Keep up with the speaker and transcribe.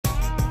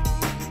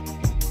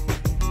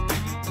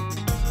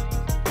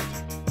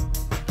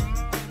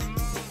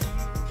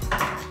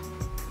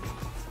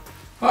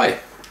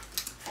Hi,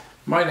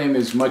 my name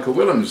is Michael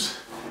Willems,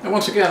 and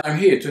once again I'm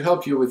here to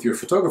help you with your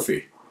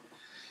photography.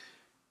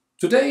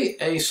 Today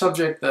a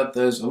subject that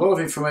there's a lot of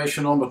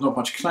information on but not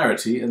much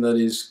clarity, and that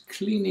is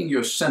cleaning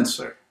your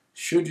sensor.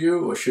 Should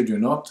you or should you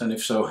not, and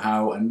if so,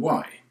 how and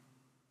why?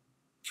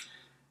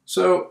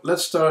 So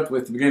let's start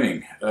with the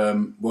beginning.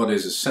 What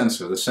is a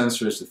sensor? The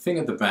sensor is the thing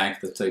at the back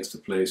that takes the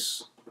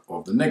place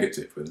of the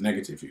negative, where the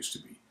negative used to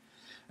be.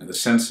 And the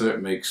sensor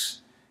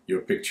makes your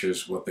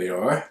pictures what they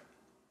are.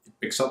 It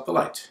picks up the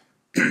light.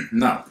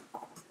 Now,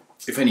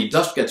 if any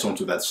dust gets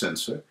onto that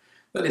sensor,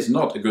 that is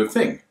not a good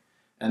thing,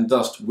 and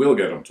dust will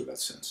get onto that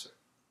sensor.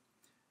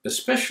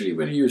 Especially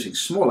when you're using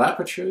small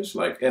apertures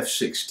like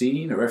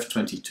f16 or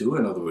f22,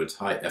 in other words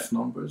high f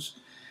numbers,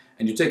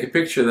 and you take a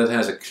picture that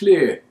has a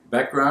clear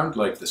background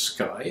like the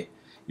sky,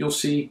 you'll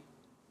see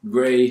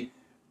grey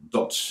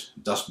dots,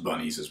 dust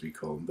bunnies as we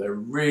call them. They're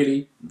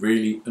really,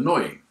 really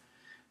annoying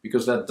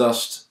because that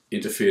dust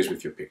interferes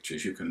with your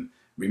pictures. You can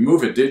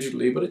remove it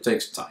digitally, but it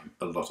takes time,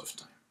 a lot of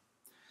time.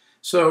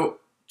 So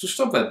to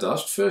stop that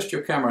dust, first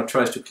your camera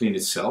tries to clean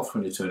itself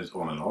when you turn it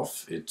on and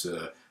off. It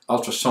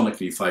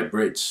ultrasonically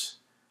vibrates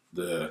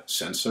the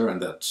sensor,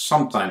 and that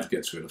sometimes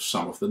gets rid of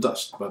some of the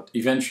dust. But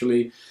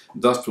eventually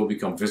dust will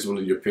become visible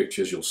in your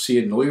pictures. You'll see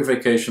it in all your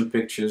vacation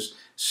pictures.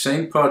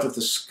 Same part of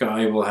the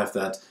sky will have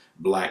that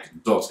black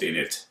dot in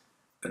it.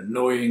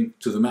 Annoying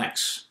to the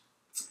max.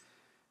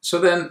 So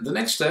then the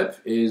next step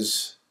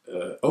is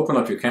open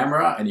up your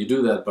camera, and you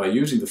do that by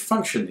using the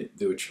function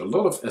which a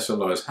lot of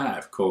SLRs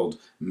have called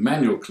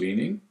manual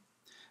cleaning.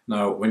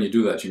 Now when you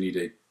do that you need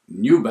a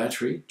new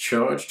battery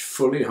charged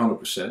fully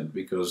 100%,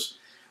 because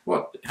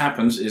what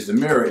happens is the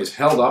mirror is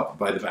held up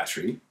by the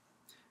battery,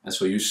 and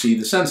so you see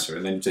the sensor,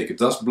 and then you take a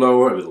dust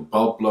blower, a little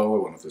bulb blower,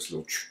 one of those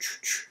little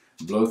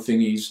blow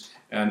thingies,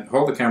 and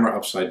hold the camera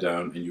upside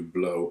down and you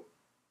blow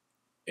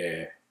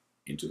air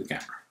into the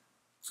camera.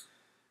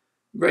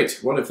 Great,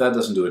 what if that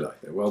doesn't do it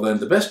either? Well then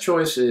the best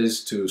choice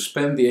is to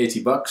spend the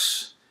 80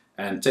 bucks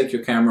and take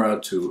your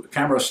camera to a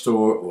camera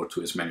store or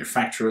to its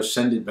manufacturer,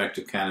 send it back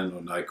to Canon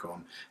or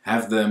Nikon,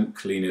 have them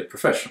clean it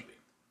professionally.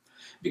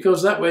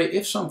 Because that way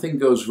if something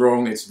goes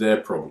wrong it's their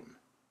problem.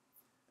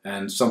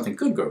 And something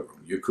could go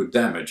wrong. You could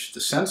damage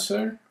the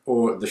sensor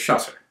or the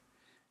shutter.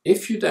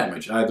 If you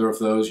damage either of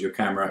those, your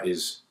camera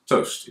is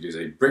toast. It is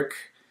a brick.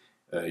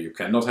 You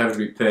cannot have it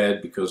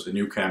repaired because a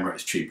new camera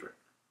is cheaper.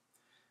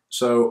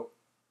 So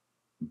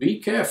be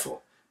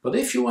careful. But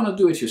if you want to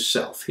do it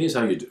yourself, here's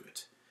how you do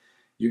it.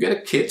 You get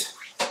a kit,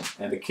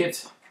 and the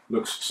kit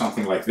looks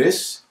something like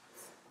this.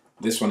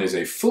 This one is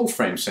a full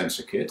frame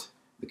sensor kit.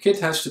 The kit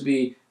has to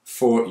be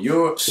for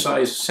your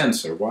size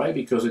sensor. Why?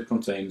 Because it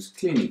contains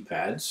cleaning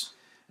pads,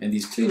 and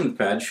these cleaning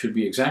pads should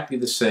be exactly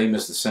the same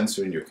as the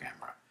sensor in your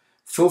camera.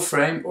 Full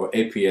frame or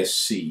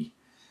APS-C,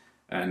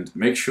 and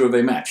make sure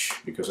they match,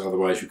 because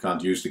otherwise you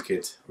can't use the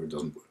kit or it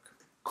doesn't work.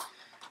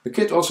 The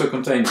kit also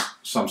contains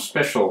some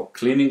special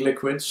cleaning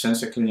liquid,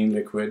 sensor cleaning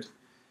liquid,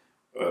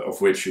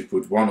 of which you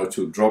put 1 or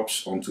 2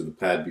 drops onto the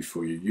pad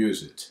before you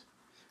use it.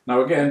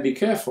 Now again, be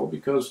careful,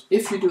 because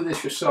if you do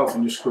this yourself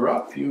and you screw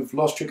up, you've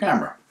lost your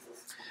camera.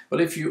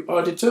 But if you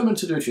are determined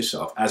to do it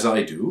yourself, as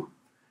I do,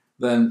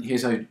 then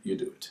here's how you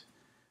do it.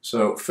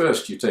 So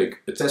first you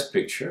take a test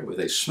picture with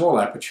a small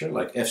aperture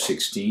like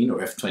f16 or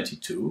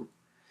f22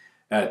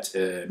 at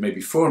maybe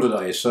 400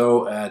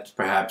 ISO at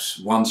perhaps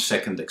 1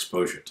 second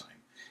exposure time.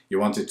 You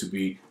want it to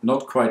be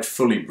not quite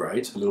fully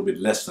bright, a little bit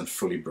less than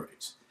fully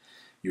bright.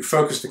 You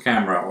focus the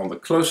camera on the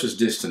closest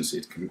distance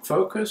it can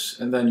focus,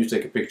 and then you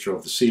take a picture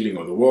of the ceiling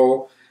or the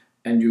wall,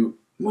 and you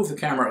move the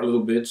camera a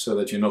little bit so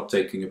that you're not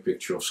taking a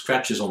picture of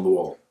scratches on the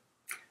wall.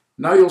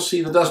 Now you'll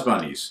see the dust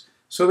bunnies.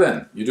 So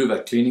then you do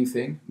that cleaning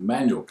thing,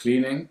 manual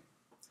cleaning.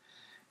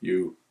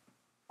 You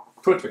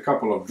put a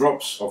couple of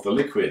drops of the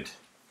liquid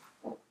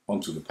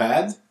onto the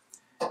pad,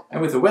 and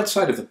with the wet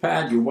side of the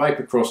pad you wipe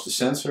across the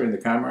sensor in the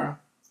camera,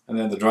 and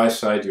then the dry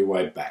side you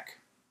wipe back.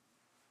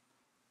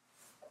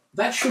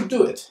 That should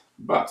do it,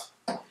 but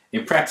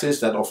in practice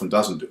that often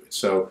doesn't do it.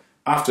 So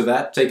after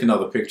that, take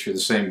another picture the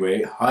same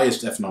way,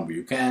 highest f number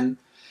you can,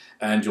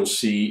 and you'll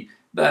see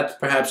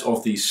that perhaps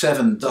of the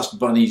 7 dust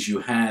bunnies you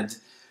had,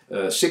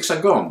 6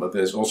 are gone, but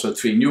there's also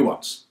 3 new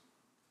ones.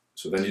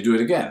 So then you do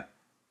it again.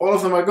 All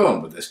of them are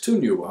gone, but there's 2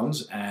 new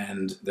ones,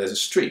 and there's a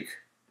streak.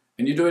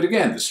 And you do it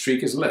again, the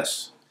streak is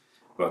less,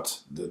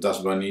 but the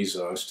dust bunnies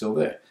are still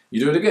there. You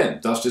do it again,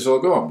 dust is all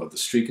gone, but the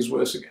streak is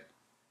worse again.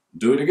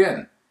 Do it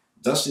again,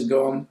 dust is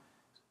gone.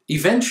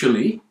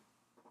 Eventually,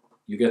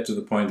 you get to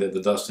the point that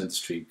the dust and the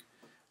streak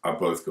are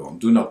both gone.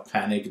 Do not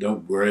panic,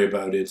 don't worry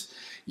about it.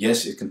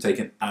 Yes, it can take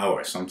an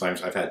hour.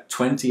 Sometimes I've had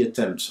 20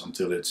 attempts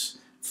until it's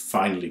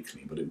finally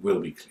clean, but it will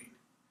be clean.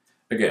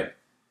 Again,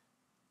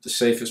 the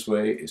safest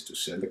way is to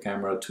send the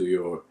camera to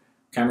your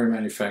camera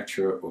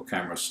manufacturer or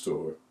camera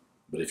store.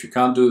 But if you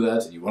can't do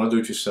that and you want to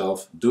do it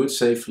yourself, do it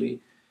safely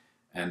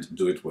and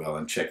do it well,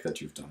 and check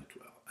that you've done it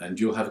well. And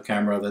you'll have a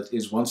camera that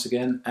is once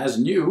again as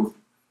new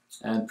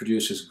and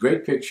produces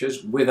great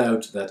pictures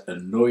without that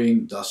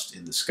annoying dust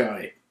in the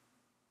sky.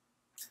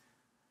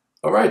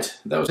 Alright,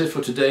 that was it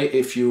for today.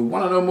 If you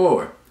want to know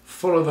more,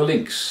 follow the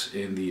links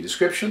in the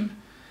description.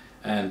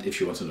 And if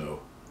you want to know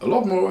a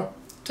lot more,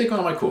 take one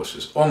of my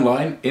courses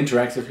online,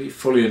 interactively,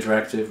 fully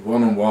interactive,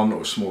 one-on-one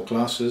or small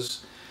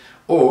classes,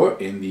 or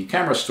in the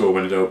camera store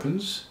when it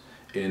opens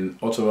in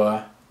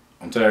Ottawa,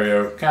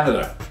 Ontario,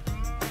 Canada.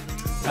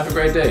 Have a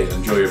great day and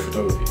enjoy your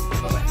photography.